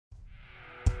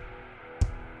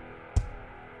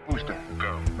Booster.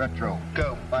 Go. Retro.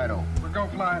 Go. Vital. We're go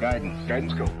fly. Guidance.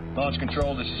 Guidance, go. Launch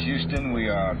control, this is Houston. We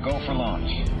are go for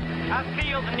launch. I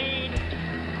feel the need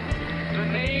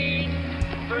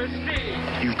for speed.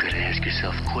 You gotta ask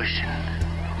yourself a question.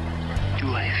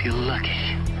 Do I feel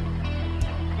lucky?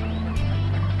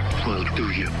 Well,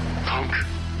 do you, punk?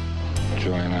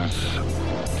 Join us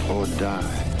or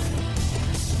die.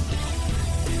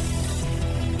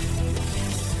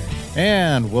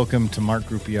 And welcome to Mark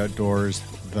Groupie Outdoors,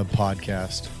 the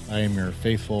podcast. I am your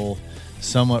faithful,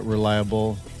 somewhat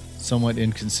reliable, somewhat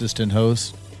inconsistent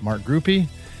host, Mark Groupie,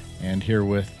 and here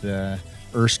with the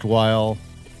erstwhile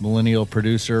millennial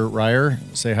producer, Ryer.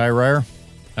 Say hi, Ryer.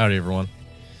 Howdy, everyone.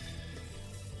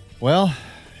 Well,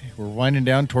 we're winding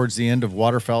down towards the end of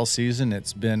waterfowl season.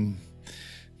 It's been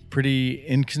pretty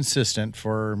inconsistent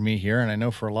for me here, and I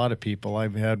know for a lot of people.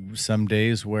 I've had some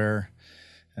days where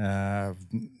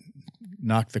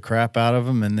knock the crap out of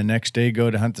them, and the next day go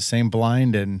to hunt the same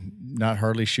blind and not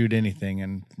hardly shoot anything.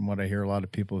 And from what I hear, a lot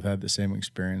of people have had the same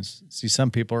experience. See, some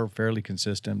people are fairly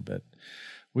consistent, but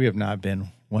we have not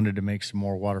been. Wanted to make some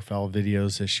more waterfowl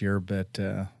videos this year, but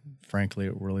frankly,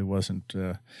 it really wasn't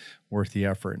worth the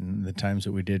effort. And the times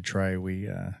that we did try, we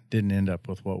didn't end up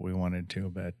with what we wanted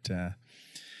to.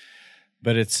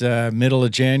 But it's middle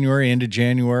of January, end of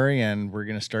January, and we're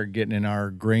going to start getting in our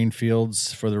grain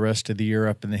fields for the rest of the year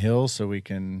up in the hills so we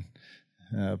can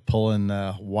pull in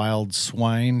the wild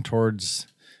swine towards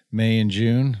May and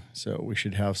June. So we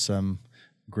should have some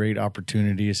great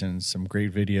opportunities and some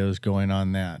great videos going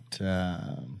on that.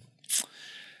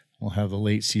 We'll have the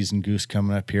late season goose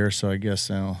coming up here, so I guess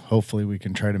hopefully we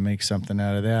can try to make something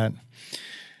out of that.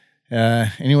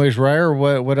 Anyways, Ryer,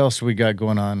 what else do we got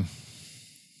going on?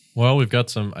 Well, we've got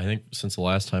some, I think since the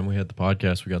last time we had the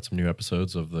podcast, we got some new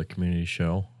episodes of the community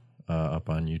show up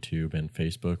on YouTube and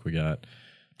Facebook. We got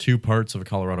 2 parts of a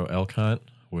Colorado elk hunt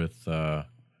with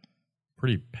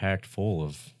pretty packed full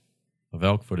of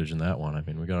elk footage in that one. I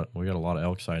mean, we got a lot of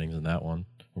elk sightings in that one,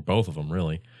 or both of them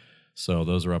really. So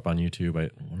those are up on YouTube.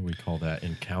 What do we call that?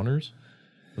 Encounters?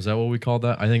 Was that what we called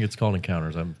that? I think it's called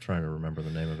Encounters. I'm trying to remember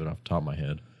the name of it off the top of my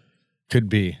head. Could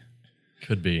be.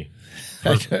 I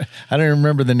don't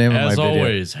remember the name of my video. As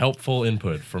always, helpful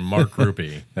input from Mark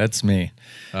Groupie. That's me.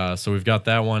 So we've got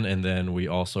that one, and then we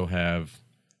also have,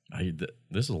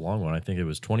 this is a long one. I think it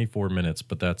was 24 minutes,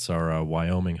 but that's our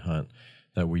Wyoming hunt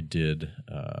that we did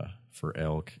for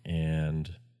elk,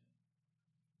 and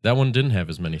that one didn't have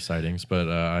as many sightings, but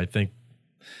I think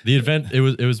the event,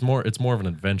 it's more of an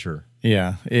adventure.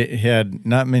 Yeah, it had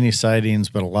not many sightings,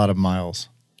 but a lot of miles.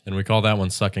 And we call that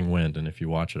one Sucking Wind, and if you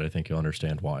watch it, I think you'll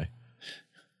understand why.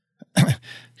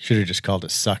 Should have just called it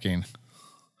Sucking.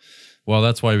 Well,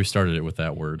 that's why we started it with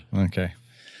that word. Okay.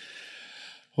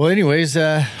 Well, anyways,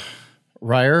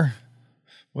 Ryer,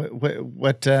 what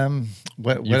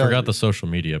you forgot the social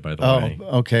media, by the way.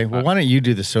 Oh, okay. Well, why don't you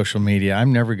do the social media?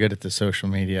 I'm never good at the social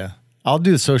media. I'll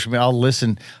do the social media. I'll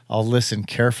listen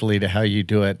carefully to how you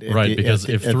do it. Right, because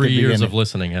if 3 years of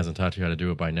listening hasn't taught you how to do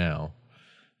it by now,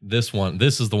 this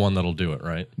is the one that'll do it,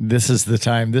 right? This is the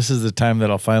time that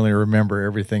I'll finally remember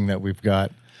everything that we've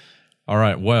got. All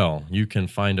right. Well, you can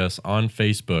find us on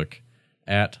Facebook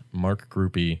at Mark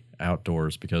Groupie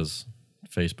Outdoors, because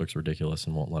Facebook's ridiculous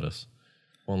and won't let us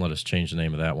change the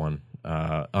name of that one.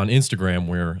 On Instagram,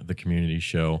 we're The Community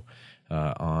Show.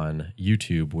 On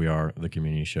YouTube, we are The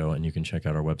Community Show, and you can check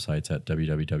out our websites at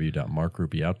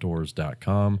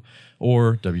www.markgroupieoutdoors.com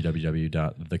or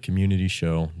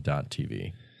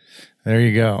www.thecommunityshow.tv. There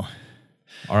you go.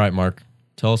 All right, Mark,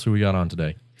 tell us who we got on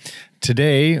today.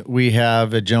 Today, we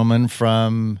have a gentleman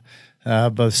from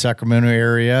both Sacramento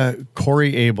area,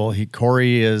 Corey Abel.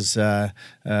 Corey is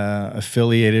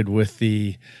affiliated with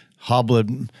the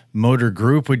Hoblit Motor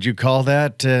Group, would you call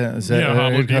that?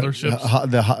 Hoblit dealerships.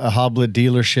 The Hoblit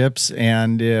dealerships.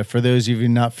 And for those of you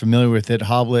not familiar with it,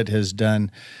 Hoblit has done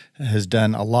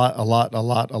a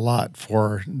lot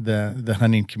for the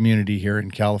hunting community here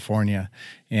in California.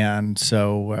 And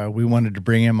so we wanted to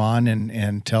bring him on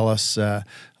and tell us a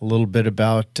little bit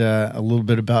about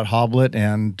Hoblit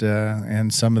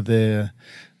and some of the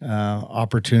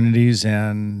opportunities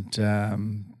and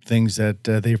things that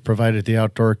they've provided the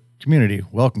outdoor community.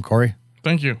 Welcome, Corey.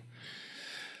 Thank you.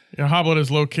 Yeah, Hoblit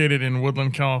is located in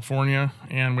Woodland, California,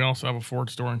 and we also have a Ford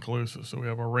store in Calusa. So we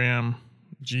have a Ram,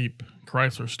 Jeep,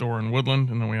 Chrysler store in Woodland,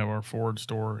 and then we have our Ford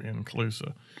store in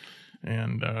Calusa.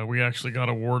 And we actually got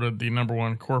awarded the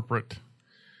 #1 corporate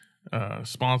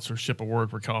sponsorship award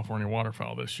for California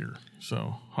waterfowl this year.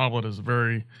 So Hoblit is a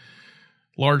very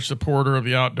large supporter of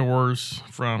the outdoors,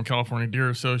 from California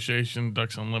Deer Association,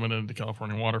 Ducks Unlimited, to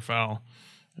California Waterfowl.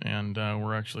 and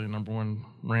we're actually the #1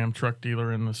 Ram truck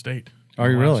dealer in the state. Are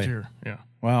you last really? Year. Yeah.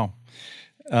 Wow.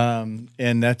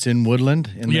 And that's in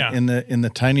Woodland, in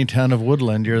the tiny town of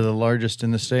Woodland. You're the largest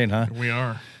in the state, huh? We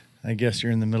are. I guess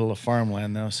you're in the middle of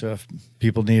farmland, though. So if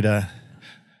people need a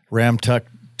Ram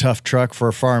tough truck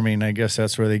for farming, I guess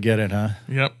that's where they get it, huh?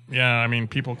 Yep. Yeah. I mean,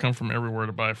 people come from everywhere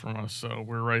to buy from us. So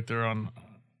we're right there on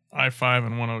I-5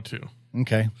 and 102.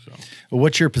 Okay. So Well,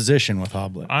 what's your position with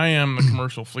Hoblit? I am the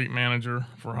commercial fleet manager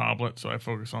for Hoblit. So I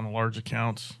focus on the large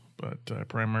accounts, but I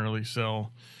primarily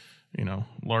sell,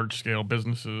 large scale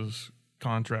businesses,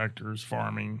 contractors,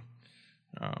 farming,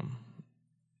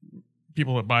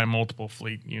 people that buy multiple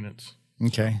fleet units.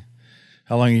 Okay.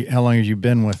 How long have you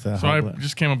been with Hoblit? I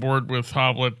just came aboard with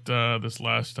Hoblit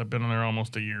I've been in there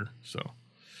almost a year.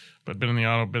 But been in the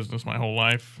auto business my whole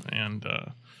life, and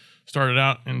started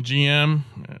out in GM,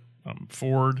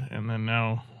 Ford, and then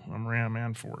now I'm Ram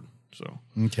and Ford. So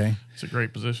okay, it's a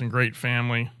great position, great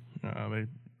family. They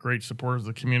great supporters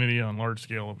of the community on large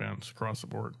scale events across the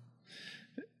board.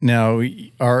 Now,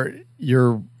 are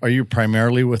you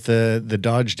primarily with the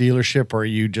Dodge dealership, or are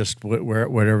you just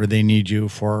whatever they need you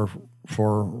for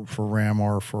Ram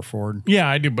or for Ford? Yeah,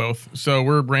 I do both. So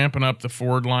we're ramping up the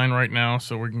Ford line right now,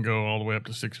 so we can go all the way up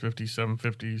to 650s,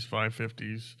 750s,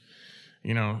 550s,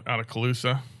 out of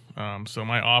Colusa. So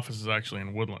my office is actually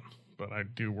in Woodland, but I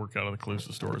do work out of the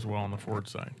Colusa store as well on the Ford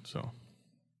side. So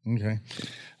okay.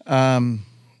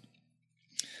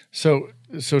 So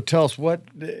tell us, what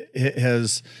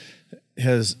has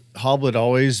Hoblit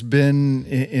always been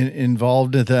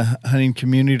involved in the hunting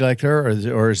community like there,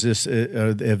 or is this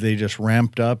have they just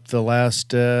ramped up the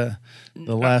last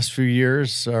few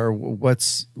years, or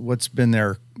what's been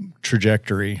their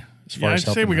trajectory as far as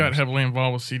I'd say we got hunters? heavily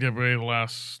involved with CWA the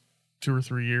last 2 or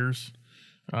 3 years.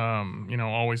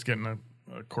 Always getting a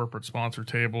corporate sponsor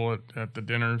table at the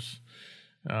dinners.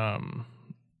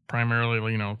 Primarily,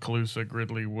 Colusa,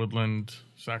 Gridley, Woodland,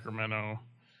 Sacramento.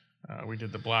 We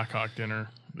did the Blackhawk dinner.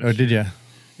 Oh, did you?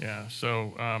 Yeah.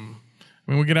 So,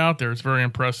 when we get out there, it's very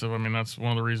impressive. I mean, that's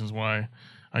one of the reasons why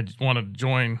I wanted to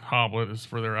join Hoblit, is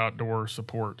for their outdoor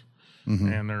support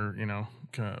and their,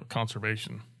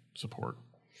 conservation support.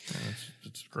 And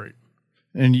it's great.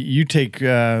 And you take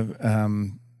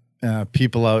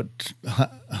people out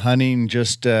hunting,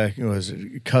 just was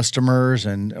it customers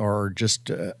or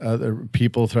just other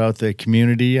people throughout the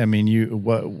community? I mean,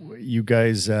 you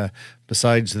guys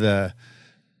besides the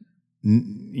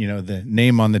the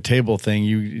name on the table thing,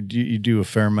 you do a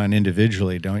fair amount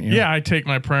individually, don't you? Yeah, I take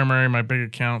my big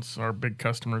accounts, our big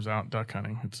customers out duck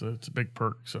hunting. It's a big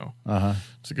perk. So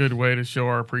it's a good way to show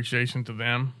our appreciation to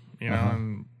them,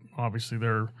 and obviously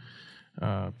they're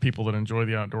people that enjoy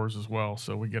the outdoors as well.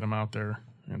 So we get them out there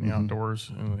in the outdoors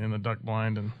in the duck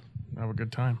blind and have a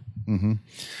good time. Mm-hmm.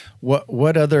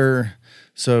 What other,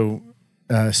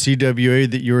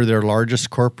 CWA, that you were their largest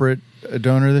corporate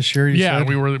donor this year? You said?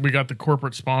 We got the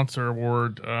corporate sponsor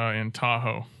award in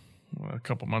Tahoe a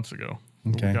couple months ago.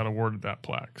 Okay. We got awarded that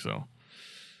plaque. So.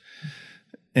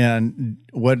 And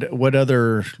what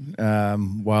other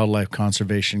wildlife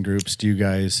conservation groups do you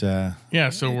guys so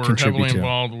we're contribute heavily to?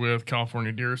 involved with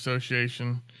California Deer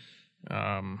Association,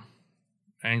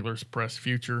 Anglers Press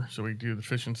Future, so we do the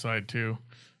fishing side too.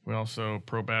 We also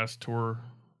Pro Bass Tour,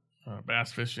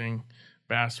 bass fishing,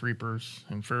 Bass Reapers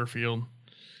in Fairfield.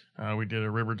 We did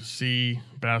a River to Sea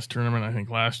bass tournament, I think,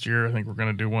 last year. I think we're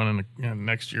going to do one in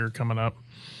next year coming up.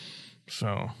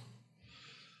 So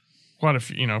quite a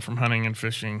few, from hunting and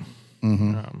fishing.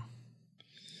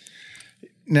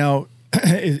 Now,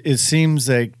 it seems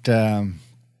like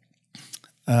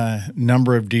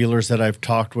number of dealers that I've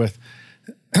talked with,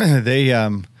 they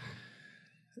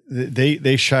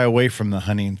shy away from the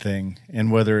hunting thing,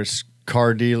 and whether it's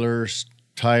car dealers,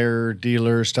 tire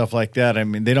dealers, stuff like that. I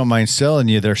mean, they don't mind selling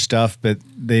you their stuff, but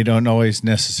they don't always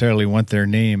necessarily want their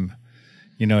name,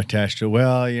 attached to it.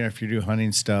 Well, if you do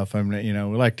hunting stuff, we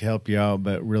like to help you out,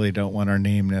 but really don't want our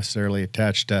name necessarily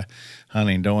attached to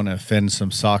hunting. Don't want to offend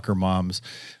some soccer moms.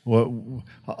 Well,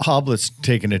 Hoblit's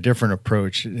taken a different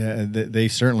approach. They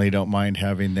certainly don't mind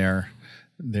having their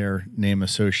name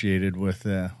associated with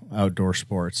outdoor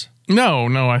sports. No,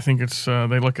 I think it's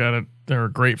they look at it. They're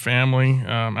a great family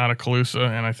out of Colusa,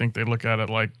 and I think they look at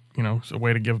it like it's a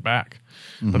way to give back.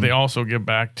 But they also give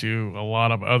back to a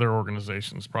lot of other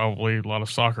organizations, probably a lot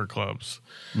of soccer clubs,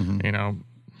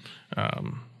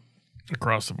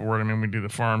 across the board. I mean, we do the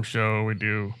farm show, we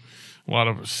do a lot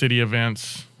of city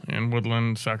events in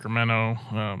Woodland, Sacramento.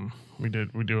 We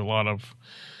do a lot of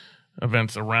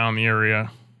events around the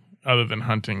area, other than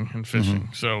hunting and fishing.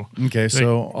 So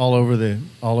so all over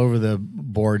the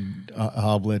board,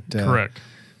 Hoblit. Correct.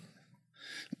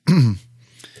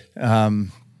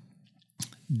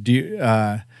 Do you,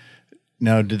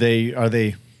 now are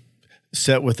they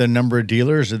set with a number of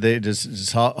dealers? Are they does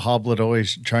Hoblit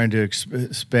always trying to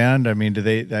expand? I mean,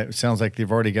 that sounds like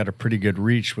they've already got a pretty good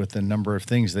reach with the number of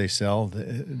things they sell.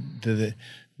 Do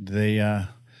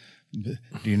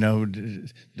you know?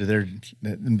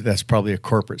 That's probably a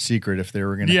corporate secret if they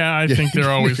were going to. Yeah, I think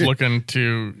they're always looking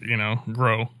to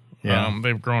grow. Yeah.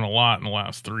 They've grown a lot in the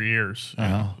last 3 years.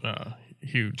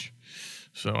 Huge.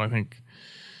 So I think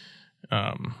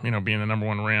being the number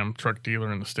one Ram truck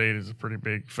dealer in the state is a pretty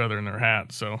big feather in their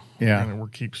hat. So yeah, we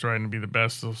keep striving to be the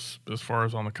best as far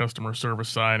as on the customer service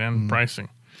side and pricing.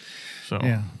 So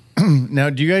yeah. Now,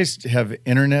 do you guys have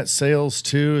internet sales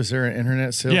too? Is there an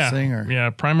internet sales thing? Or? Yeah,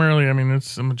 primarily. I mean,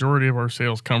 it's the majority of our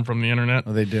sales come from the internet.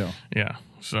 Oh, they do. Yeah.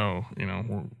 So,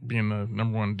 we're being the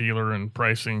number one dealer and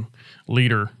pricing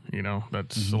leader,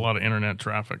 that's a lot of internet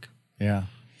traffic. Yeah.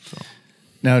 So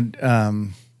now,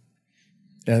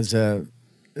 as a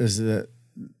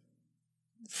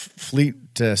fleet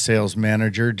sales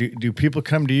manager, do people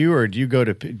come to you, or do you go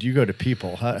to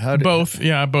people? How both?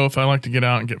 Yeah, both. I like to get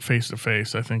out and get face to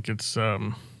face. I think it's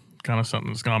kind of something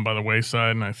that's gone by the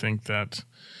wayside, and I think that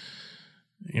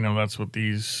that's what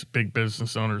these big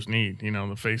business owners need.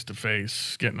 The face to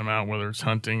face, getting them out, whether it's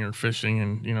hunting or fishing,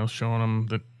 and showing them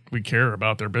that we care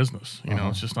about their business.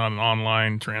 It's just not an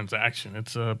online transaction.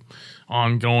 It's a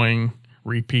ongoing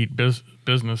repeat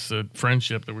business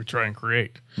friendship that we try and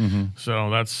create. So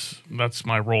that's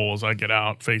my role as I get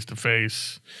out face to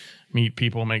face, meet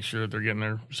people, make sure that they're getting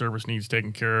their service needs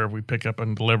taken care of. We pick up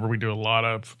and deliver. We do a lot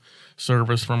of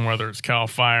service from whether it's CAL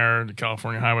FIRE, the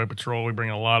California Highway Patrol. We bring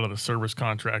a lot of the service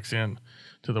contracts in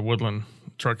to the Woodland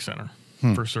Truck Center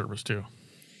for service too.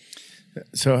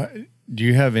 So do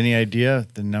you have any idea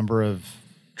the number of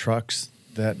trucks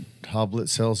that Hoblit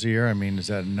sells a year? I mean, is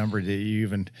that a number that you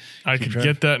even... I could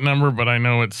get that number, but I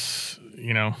know it's,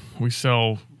 we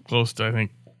sell close to, I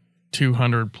think,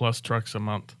 200 plus trucks a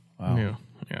month. Wow.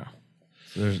 Yeah.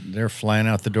 So they're flying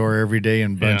out the door every day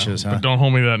in bunches, huh? But don't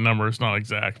hold me to that number. It's not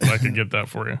exact, but I could get that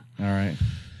for you. All right.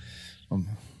 Well,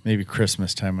 maybe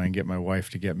Christmas time I can get my wife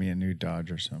to get me a new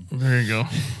Dodge or something. There you go.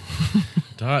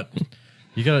 Dot.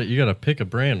 You gotta pick a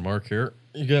brand, Mark. Here,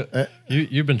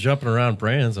 you've been jumping around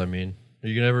brands. I mean, are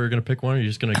you ever gonna pick one? Or are you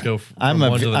just gonna go from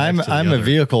one to the next to the I'm other? a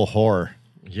vehicle whore.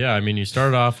 Yeah, I mean, you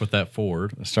started off with that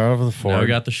Ford. I started off with a Ford. Now we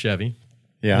got the Chevy.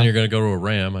 Yeah. And then you're gonna go to a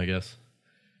Ram, I guess.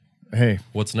 Hey,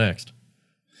 what's next?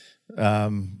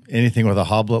 Anything with a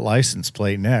Hoblit license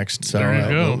plate next. So there you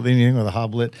go. Anything with a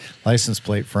Hoblit license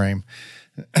plate frame.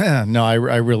 No, I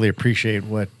really appreciate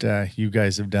what you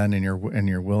guys have done and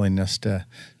your willingness to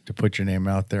put your name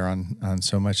out there on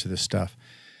so much of this stuff.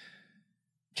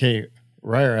 Okay,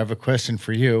 Ryer, I have a question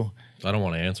for you. I don't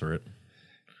want to answer it.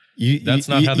 That's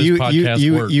not how this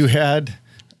podcast works. You had,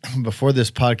 before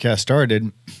this podcast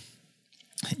started,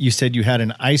 you said you had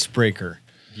an icebreaker.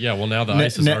 Yeah, well, now the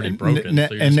ice is already broken.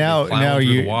 So you're and just now through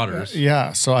you the waters.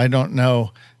 Yeah, so I don't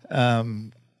know.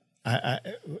 I'm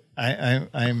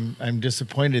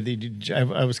disappointed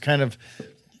that I was kind of,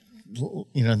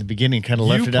 in the beginning, kind of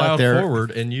left it out there. You plowed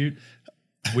forward, and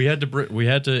we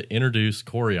had to introduce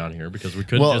Corey on here because we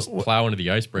couldn't just plow into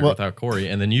the icebreaker without Corey,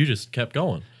 and then you just kept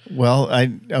going. Well,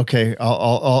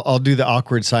 I'll do the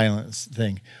awkward silence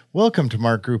thing. Welcome to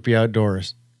Mark Groupie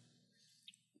Outdoors.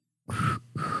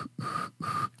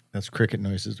 That's cricket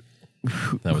noises.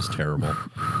 That was terrible.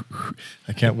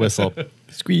 I can't whistle.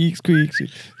 Squeak, squeak,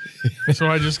 squeak. So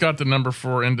I just got the number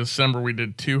for in December. We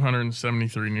did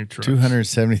 273 new trucks.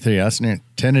 273. That's near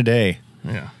 10 a day.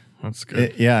 Yeah, that's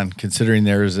good. Yeah, and considering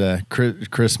there's a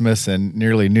Christmas and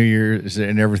nearly New Year's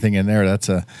and everything in there, that's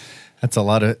a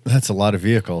lot of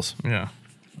vehicles. Yeah,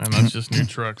 and that's just new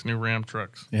trucks, new Ram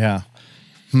trucks. Yeah.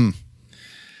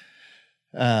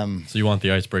 So you want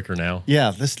the icebreaker now?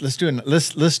 Yeah, let's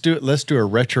do a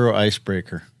retro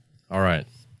icebreaker. All right.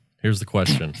 Here's the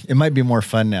question. It might be more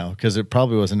fun now because it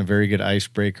probably wasn't a very good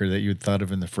icebreaker that you'd thought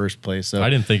of in the first place. So I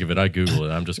didn't think of it. I Googled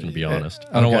it. I'm just going to be honest.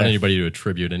 I don't want anybody to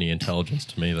attribute any intelligence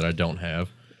to me that I don't have.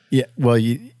 Yeah, well,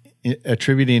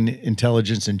 attributing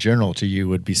intelligence in general to you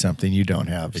would be something you don't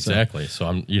have. Exactly. So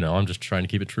I'm just trying to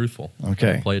keep it truthful.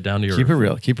 Okay. Play it down to earth. Keep it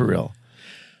real. Keep it real.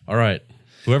 All right.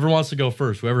 Whoever wants to go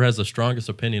first, whoever has the strongest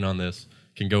opinion on this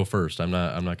can go first. I'm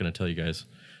not going to tell you guys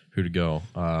who to go.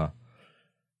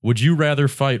 Would you rather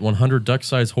fight 100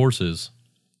 duck-sized horses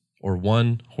or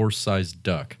one horse-sized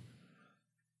duck?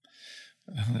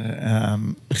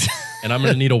 And I'm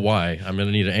going to need a why. I'm going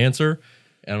to need an answer,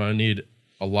 and I'm going to need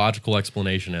a logical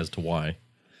explanation as to why.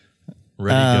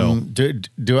 Ready to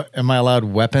go. Am I allowed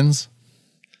weapons?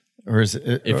 Or is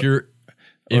it, if you're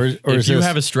If you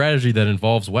have a strategy that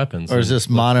involves weapons, or is this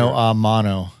mono a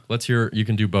mono? Let's hear. You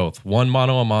can do both. One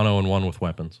mono a mono and one with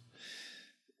weapons.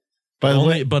 By the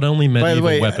way, But only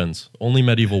medieval weapons. Only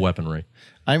medieval weaponry.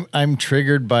 I'm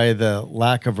triggered by the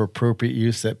lack of appropriate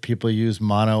use that people use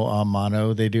mono a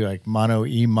mono. They do like mono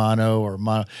e mono or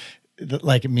mono,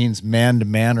 like it means man to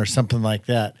man or something like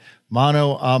that.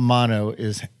 Mono a mono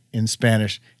is in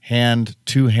Spanish hand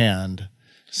to hand.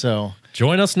 So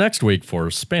join us next week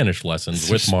for Spanish lessons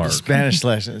with Mark. Spanish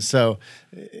lessons. So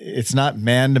it's not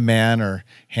man to man or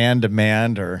hand to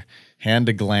man or hand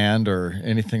to gland or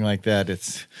anything like that.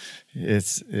 It's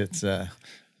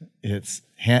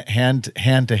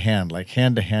hand to hand, like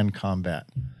hand to hand combat.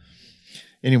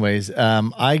 Anyways,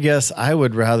 I guess I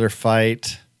would rather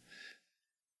fight.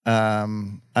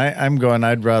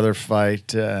 I'd rather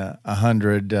fight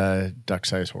 100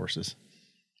 duck-sized horses.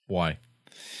 Why?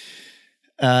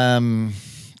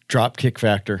 Drop kick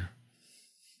factor.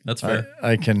 That's fair.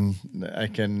 I can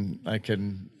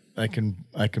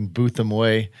boot them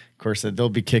away. Of course, they'll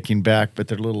be kicking back, but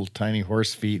they're little tiny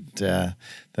horse feet that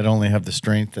only have the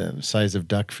strength, the size of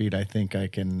duck feet. I think I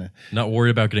can. Not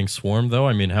worry about getting swarmed, though.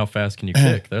 I mean, how fast can you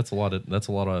kick? That's a lot of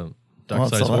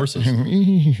duck-sized horses.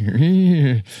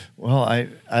 Well, I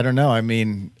don't know. I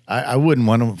mean, I wouldn't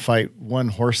want to fight one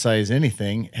horse size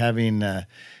anything. Having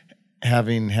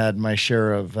had my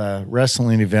share of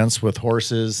wrestling events with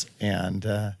horses and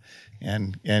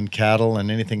cattle and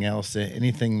anything else,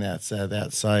 anything that's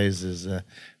that size is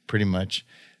pretty much.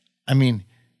 I mean,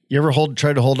 you ever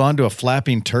try to hold on to a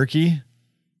flapping turkey?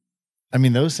 I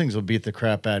mean, those things will beat the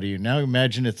crap out of you. Now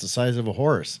imagine it's the size of a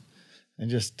horse. And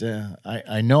just,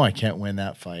 I know I can't win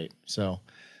that fight. So,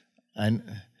 all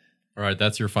right,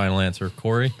 that's your final answer,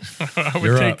 Corey. I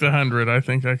would take the 100. I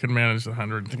think I could manage the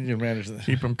 100. you can manage that.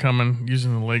 Keep them coming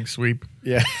using the leg sweep.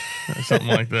 Yeah, something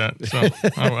like that. So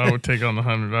I would take on the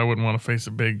 100. I wouldn't want to face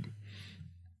it'd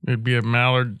be a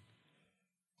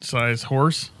mallard-sized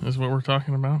horse, is what we're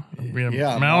talking about.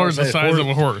 Mallard's the size of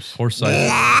a horse. Horse size.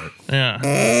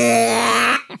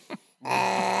 Yeah.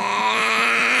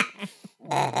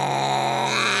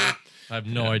 I have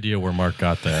no idea where Mark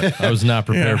got that. I was not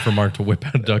prepared for Mark to whip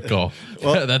out a duck call.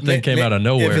 Well, that thing came out of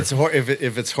nowhere.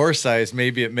 If it's horse size,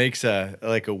 maybe it makes a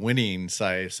winning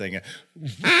size thing.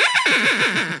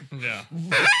 Yeah.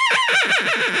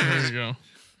 There you go.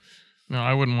 No,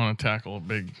 I wouldn't want to tackle a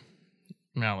big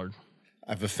mallard.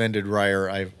 I've offended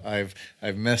Ryer.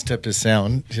 I've messed up his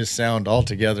sound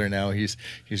altogether now. He's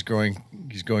going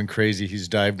crazy. He's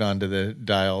dived onto the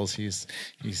dials. He's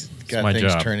got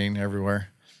things turning everywhere.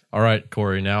 All right,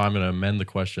 Corey, now I'm going to amend the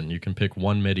question. You can pick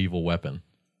one medieval weapon.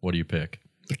 What do you pick?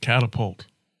 The catapult.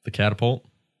 The catapult?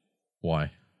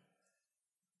 Why?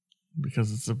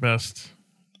 Because it's the best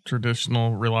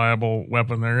traditional, reliable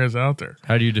weapon there is out there.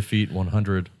 How do you defeat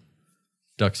 100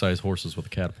 duck-sized horses with a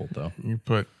catapult, though? You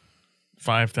put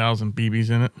 5,000 BBs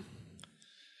in it.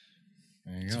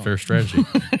 There you go. It's a fair strategy.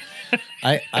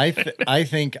 I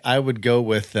think I would go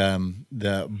with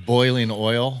the boiling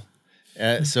oil.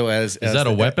 Is that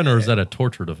a weapon or is that a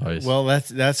torture device? Well,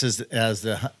 that's as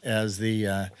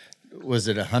the was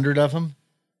it 100 of them?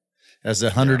 As the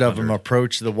 100 of them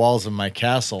approach the walls of my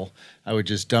castle, I would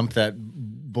just dump that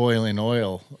boiling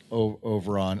oil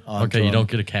over on. Okay, you don't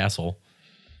get a castle.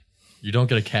 You don't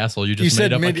get a castle. You just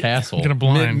made up a castle. Get a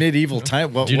blind. Medieval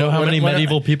time. Do you know how many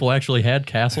medieval people actually had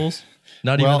castles?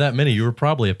 Not even that many. You were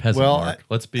probably a peasant, Mark.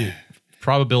 Let's be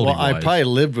probability-wise. Well, I probably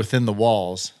lived within the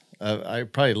walls.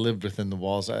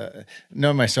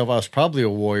 Know myself, I was probably a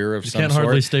warrior of some sort. You can't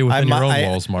hardly stay within your own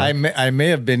walls, Mark. I may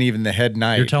have been even the head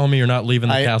knight. You're telling me you're not leaving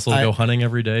the castle to go hunting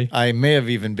every day? I may have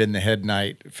even been the head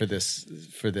knight for this.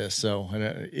 So,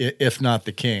 if not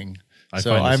the king.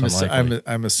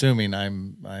 I'm assuming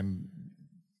I'm.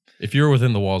 If you're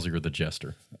within the walls, you're the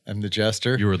jester. I'm the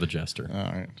jester? You were the jester. All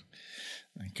right.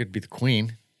 I could be the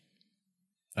queen.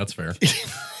 That's fair.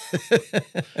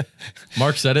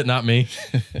 Mark said it, not me.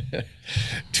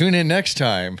 Tune in next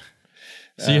time.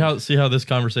 See how this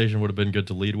conversation would have been good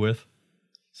to lead with?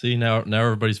 See, now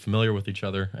everybody's familiar with each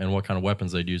other and what kind of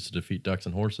weapons they'd use to defeat ducks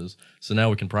and horses. So now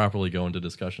we can properly go into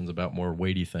discussions about more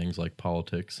weighty things like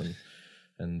politics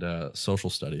and social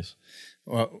studies.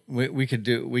 Well, we could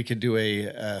do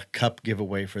a cup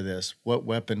giveaway for this. What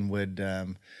weapon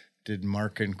did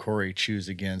Mark and Corey choose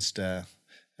against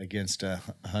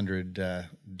 100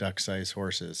 duck-sized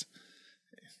horses?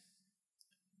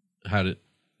 How did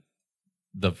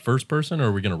the first person, or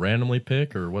are we going to randomly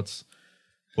pick, or what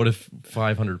if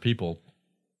 500 people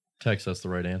text us the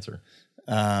right answer?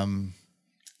 How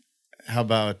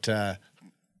about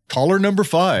caller number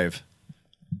 5?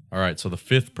 All right, so the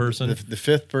fifth person, The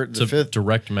fifth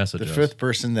direct message. The fifth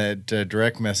person that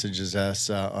direct messages us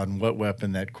on what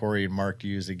weapon that Corey and Mark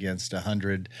use against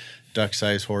 100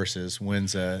 duck-sized horses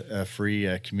wins a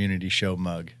free community show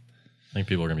mug. I think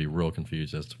people are going to be real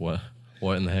confused as to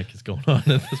what in the heck is going on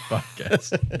in this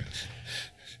podcast.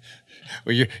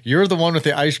 Well, you're the one with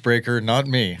the icebreaker, not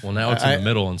me. Well, now it's in the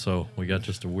middle, and so we got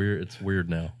just it's weird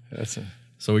now.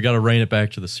 So we got to rein it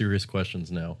back to the serious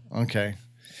questions now. Okay.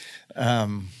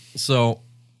 So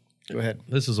go ahead.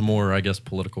 This is a more, I guess,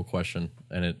 political question,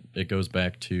 and it goes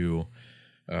back to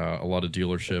a lot of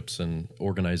dealerships and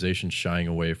organizations shying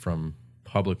away from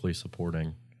publicly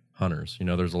supporting hunters. You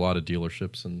know, there's a lot of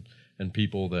dealerships and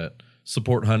people that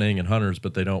support hunting and hunters,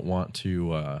 but they don't want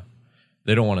to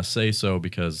say so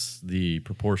because the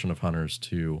proportion of hunters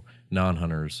to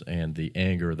non-hunters and the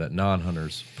anger that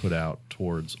non-hunters put out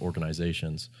towards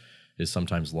organizations is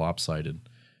sometimes lopsided.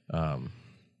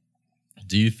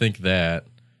 Do you think that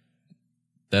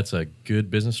that's a good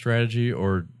business strategy,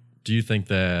 or do you think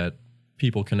that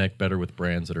people connect better with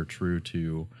brands that are true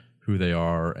to who they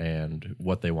are and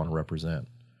what they want to represent?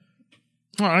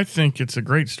 Well, I think it's a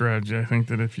great strategy. I think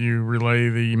that if you relay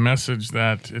the message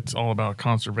that it's all about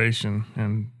conservation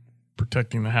and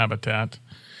protecting the habitat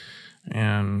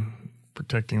and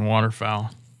protecting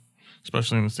waterfowl,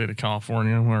 especially in the state of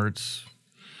California where it's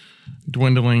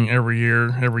dwindling every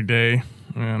year, every day.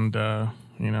 And,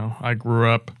 I grew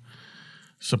up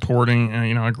supporting,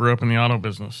 I grew up in the auto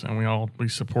business, and we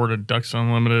supported Ducks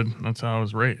Unlimited. That's how I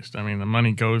was raised. I mean, the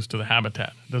money goes to the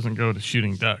habitat. It doesn't go to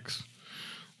shooting ducks.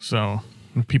 So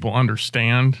if people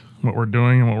understand what we're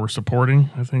doing and what we're supporting,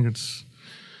 I think it's,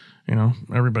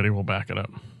 everybody will back it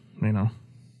up.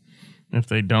 If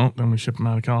they don't, then we ship them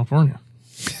out of California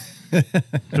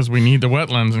because we need the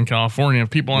wetlands in California. If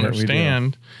people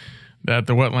understand that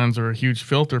the wetlands are a huge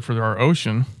filter for our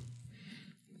ocean,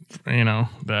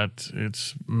 that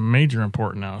it's major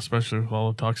important now, especially with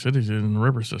all the toxicities in the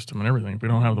river system and everything. If we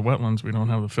don't have the wetlands, we don't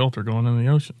have the filter going into the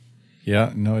ocean.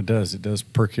 Yeah, no, it does. It does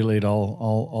percolate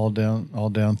all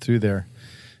down through there.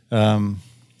 And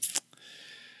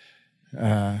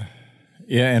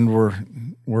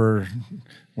we're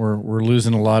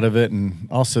losing a lot of it, and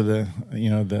also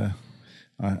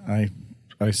I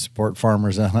support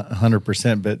farmers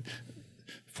 100%, but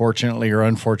fortunately or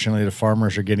unfortunately, the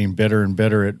farmers are getting better and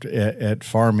better at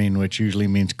farming, which usually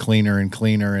means cleaner and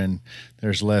cleaner, and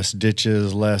there's less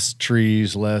ditches, less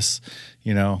trees, less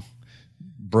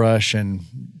brush and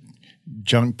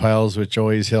junk piles, which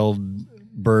always held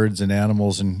birds and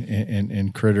animals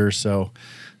and critters. So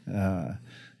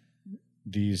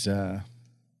these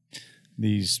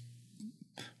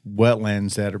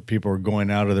wetlands that people are going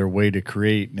out of their way to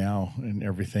create now and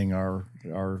everything are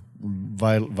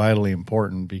vitally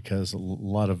important, because a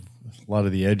lot of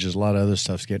the edges, a lot of other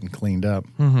stuff's getting cleaned up.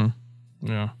 Mm-hmm.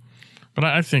 Yeah. But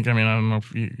I think, I don't know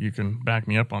if you can back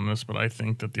me up on this, but I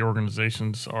think that the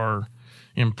organizations are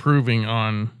improving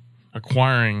on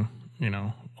acquiring,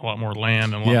 a lot more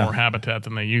land and a lot more habitat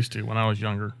than they used to when I was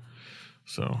younger.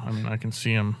 So, I can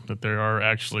see them that they are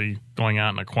actually going out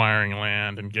and acquiring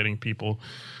land and getting people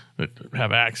that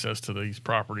have access to these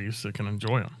properties that can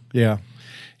enjoy them. Yeah.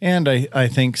 And I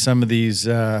think some of these,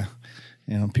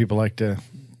 people like to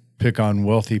pick on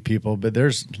wealthy people, but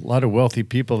there's a lot of wealthy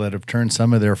people that have turned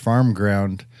some of their farm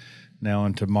ground now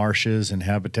into marshes and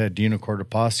habitat. Dino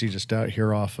Cortopassi, just out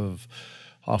here off of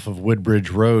Woodbridge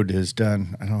Road, has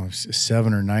done,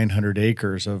 700 or 900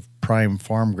 acres of prime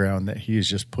farm ground that he's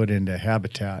just put into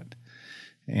habitat.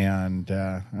 And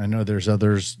I know there's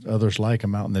others like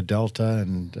him out in the Delta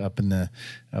and up in the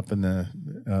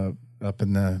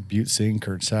Butte Sink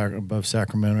or above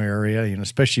Sacramento area.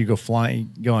 Especially you go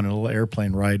on a little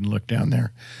airplane ride and look down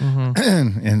there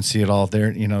and see it all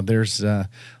there. There's a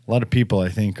lot of people I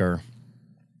think are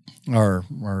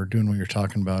doing what you're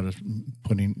talking about, is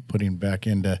putting back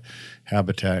into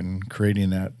habitat and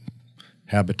creating that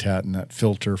habitat and that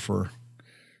filter for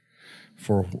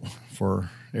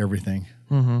everything.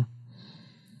 Mm-hmm.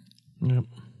 Yep.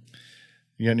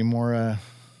 You got any more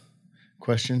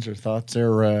questions or thoughts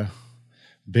there?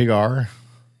 Big R,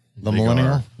 the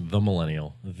millennial. The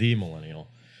millennial.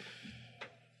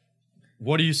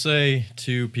 What do you say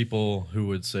to people who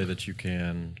would say that you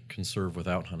can conserve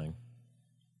without hunting?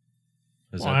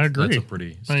 I agree. That's a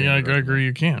pretty I agree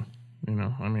you can.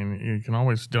 You can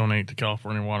always donate to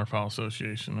California Waterfowl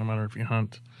Association, no matter if you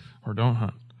hunt or don't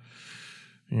hunt.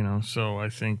 So I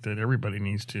think that everybody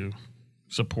needs to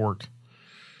support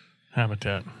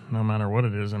habitat, no matter what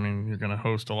it is. You're going to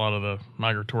host a lot of the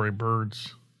migratory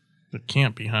birds that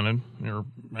can't be hunted, or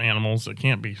animals that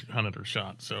can't be hunted or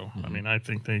shot. So, I mean, I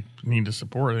think they need to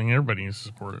support it. I think everybody needs to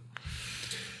support it.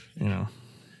 You know.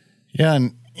 Yeah,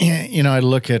 and I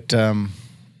look at some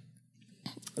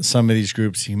of these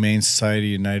groups, Humane Society,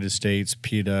 United States,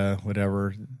 PETA,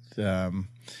 whatever,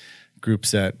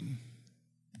 groups that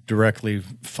directly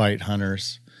fight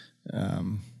hunters.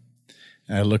 And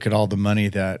I look at all the money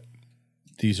that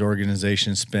these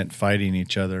organizations spent fighting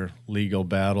each other, legal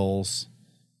battles,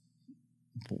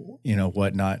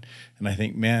 whatnot. And I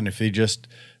think, man, if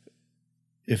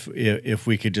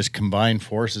we could just combine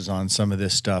forces on some of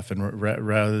this stuff, and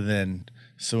rather than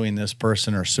suing this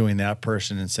person or suing that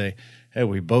person, and say, hey,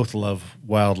 we both love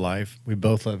wildlife, we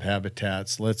both love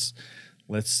habitats. Let's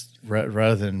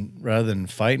rather than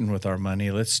fighting with our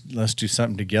money, let's do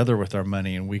something together with our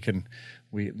money, and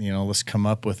let's come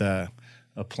up with a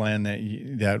plan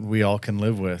that we all can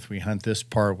live with. We hunt this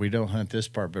part, we don't hunt this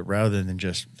part, but rather than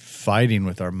just fighting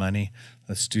with our money,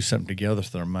 let's do something together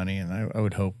with our money. And I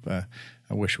would hope, I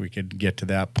wish we could get to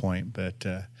that point, but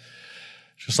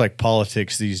just like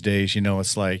politics these days,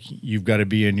 it's like you've got to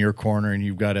be in your corner, and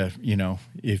you've got to,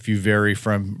 if you vary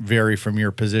from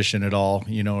your position at all,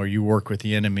 or you work with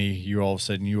the enemy, you all of a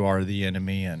sudden you are the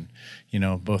enemy. And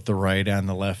both the right and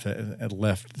the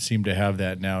left seem to have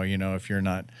that now. If you're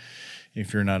not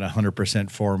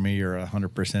 100% for me or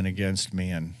 100% against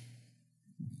me, and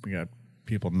we got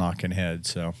people knocking heads.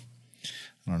 So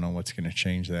I don't know what's going to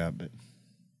change that, but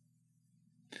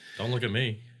don't look at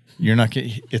me. You're not.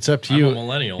 It's up to you. I'm a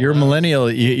millennial. You're a millennial.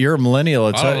 You're a millennial.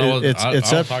 It's I don't know. it's I up.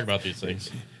 don't talk about these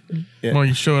things. Yeah. Well,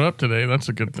 you showed up today. That's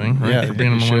a good thing, right? Yeah, For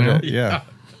being a you should millennial. have.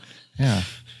 Yeah.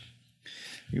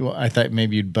 I thought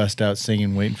maybe you'd bust out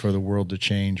singing "Waiting for the World to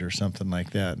Change" or something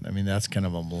like that. I mean, that's kind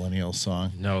of a millennial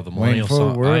song. No, the millennial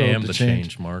song. I am the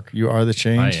change, Mark. You are the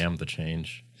change? I am the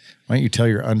change. Why don't you tell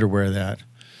your underwear that?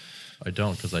 I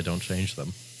don't, because I don't change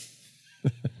them.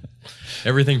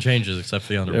 Everything changes except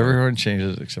for the underwear. Everyone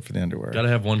changes except for the underwear. Got to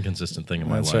have one consistent thing in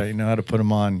my life. That's right. You know how to put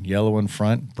them on: yellow in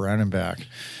front, brown in back.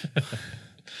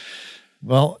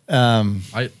 Well,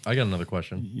 I got another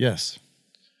question. Yes.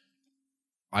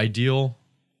 Ideal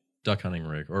duck hunting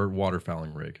rig or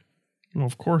waterfowling rig? Well,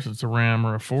 of course, it's a Ram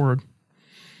or a Ford.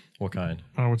 What kind?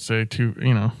 I would say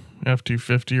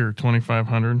F-250 or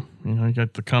 2500. You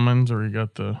got the Cummins or you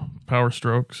got the Power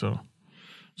Stroke, so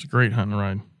it's a great hunting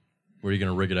ride. What are you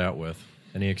going to rig it out with?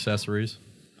 Any accessories?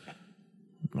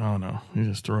 Oh no, you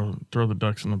just throw the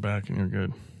ducks in the back and you're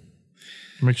good.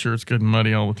 Make sure it's good and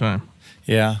muddy all the time.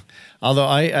 Yeah. Although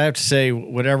I have to say,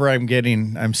 whatever I'm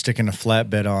getting, I'm sticking a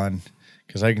flatbed on,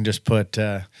 because I can just put.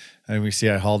 And we see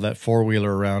I haul that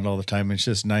four-wheeler around all the time. It's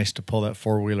just nice to pull that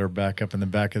four-wheeler back up in the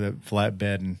back of the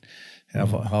flatbed and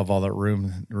have all that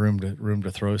room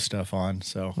to throw stuff on.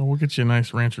 So Well, we'll get you a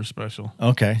nice Rancher Special.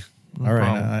 okay, No all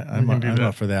right, problem. I'm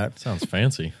up for that. Sounds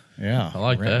fancy. Yeah, I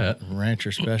like that.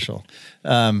 Rancher Special.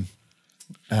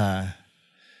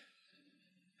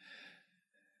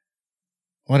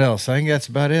 What else? I think that's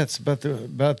about it. It's about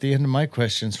the end of my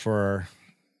questions for our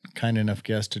kind enough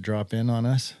guest to drop in on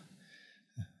us.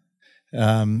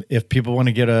 If people want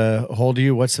to get a hold of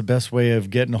you, what's the best way of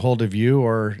getting a hold of you?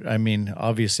 Or, I mean,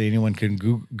 obviously anyone can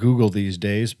Google these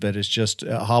days, but it's just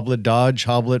Hoblit Dodge,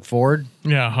 Hoblit Ford.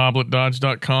 Yeah,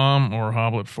 hoblitdodge.com or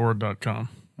hoblitford.com.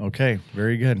 Okay,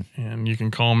 very good. And you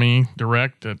can call me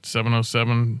direct at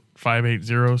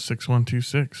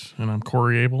 707-580-6126. And I'm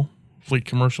Corey Abel, Fleet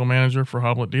Commercial Manager for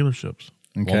Hoblit Dealerships.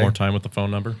 Okay. One more time with the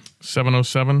phone number.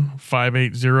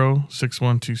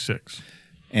 707-580-6126.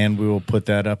 And we will put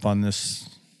that up on this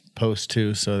post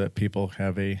too, so that people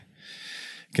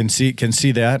can see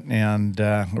that. And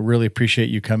I really appreciate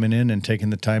you coming in and taking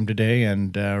the time today,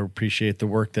 and appreciate the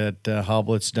work that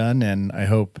Hoblit's done. And I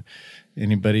hope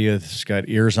anybody that's got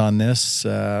ears on this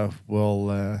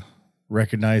will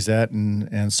recognize that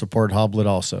and support Hoblit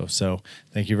also. So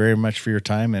thank you very much for your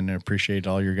time, and I appreciate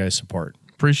all your guys' support.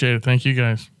 Appreciate it. Thank you,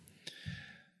 guys.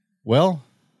 Well,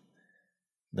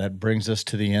 that brings us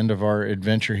to the end of our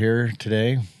adventure here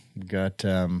today. We've got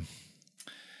I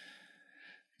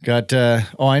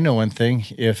know one thing.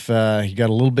 If you got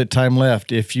a little bit of time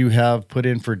left, if you have put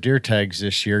in for deer tags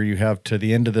this year, you have to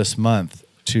the end of this month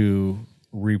to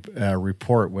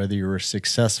report whether you were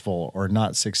successful or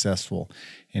not successful.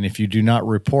 And if you do not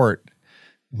report,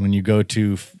 when you go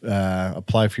to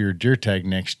apply for your deer tag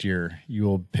next year, you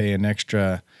will pay an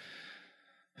extra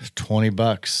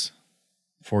 $20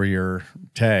 for your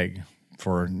tag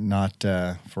for not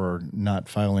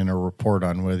filing a report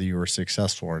on whether you were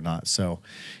successful or not. So,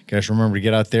 guys, remember to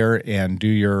get out there and do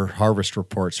your harvest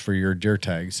reports for your deer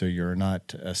tag, so you're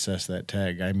not assessed that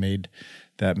tag. I made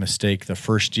that mistake the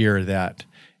first year that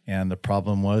And the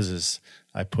problem is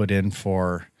I put in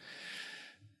for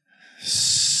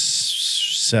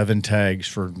 7 tags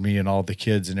for me and all the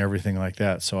kids and everything like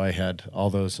that. So I had all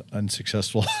those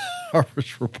unsuccessful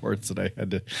harvest reports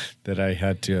that I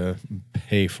had to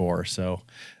pay for. So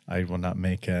I will not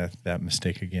make that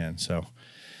mistake again. So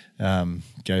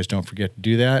guys, don't forget to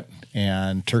do that.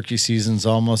 And turkey season's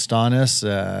almost on us.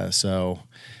 So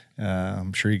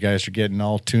I'm sure you guys are getting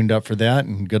all tuned up for that.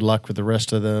 And good luck with the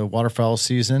rest of the waterfowl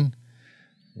season.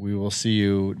 We will see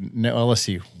you. Well, let's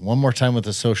see one more time with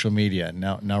the social media.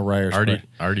 Now, Ryer's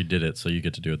already did it, so you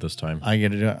get to do it this time. I get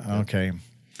to do it. Okay.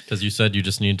 Because you said you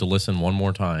just need to listen one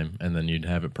more time, and then you'd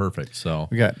have it perfect. So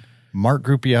we got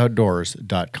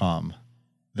markgroupieoutdoors.com,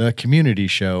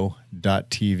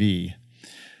 thecommunityshow.tv,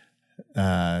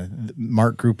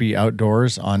 Mark Groupie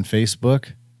Outdoors on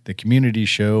Facebook, The Community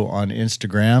Show on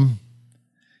Instagram,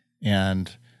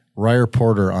 and Ryer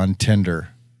Porter on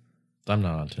Tinder. I'm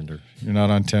not on Tinder. You're not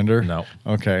on Tinder? No.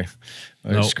 Okay.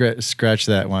 Nope. Scratch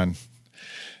that one.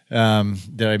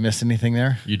 Did I miss anything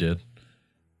there? You did.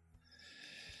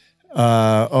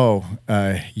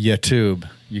 YouTube.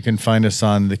 You can find us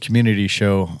on the Community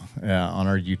Show on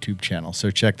our YouTube channel.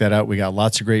 So check that out. We got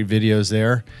lots of great videos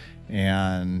there.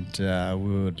 And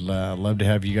we would love to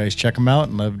have you guys check them out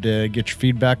and love to get your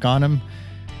feedback on them.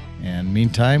 And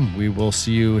meantime, we will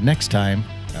see you next time.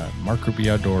 Mark Groupie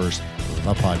Outdoors,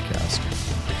 the podcast.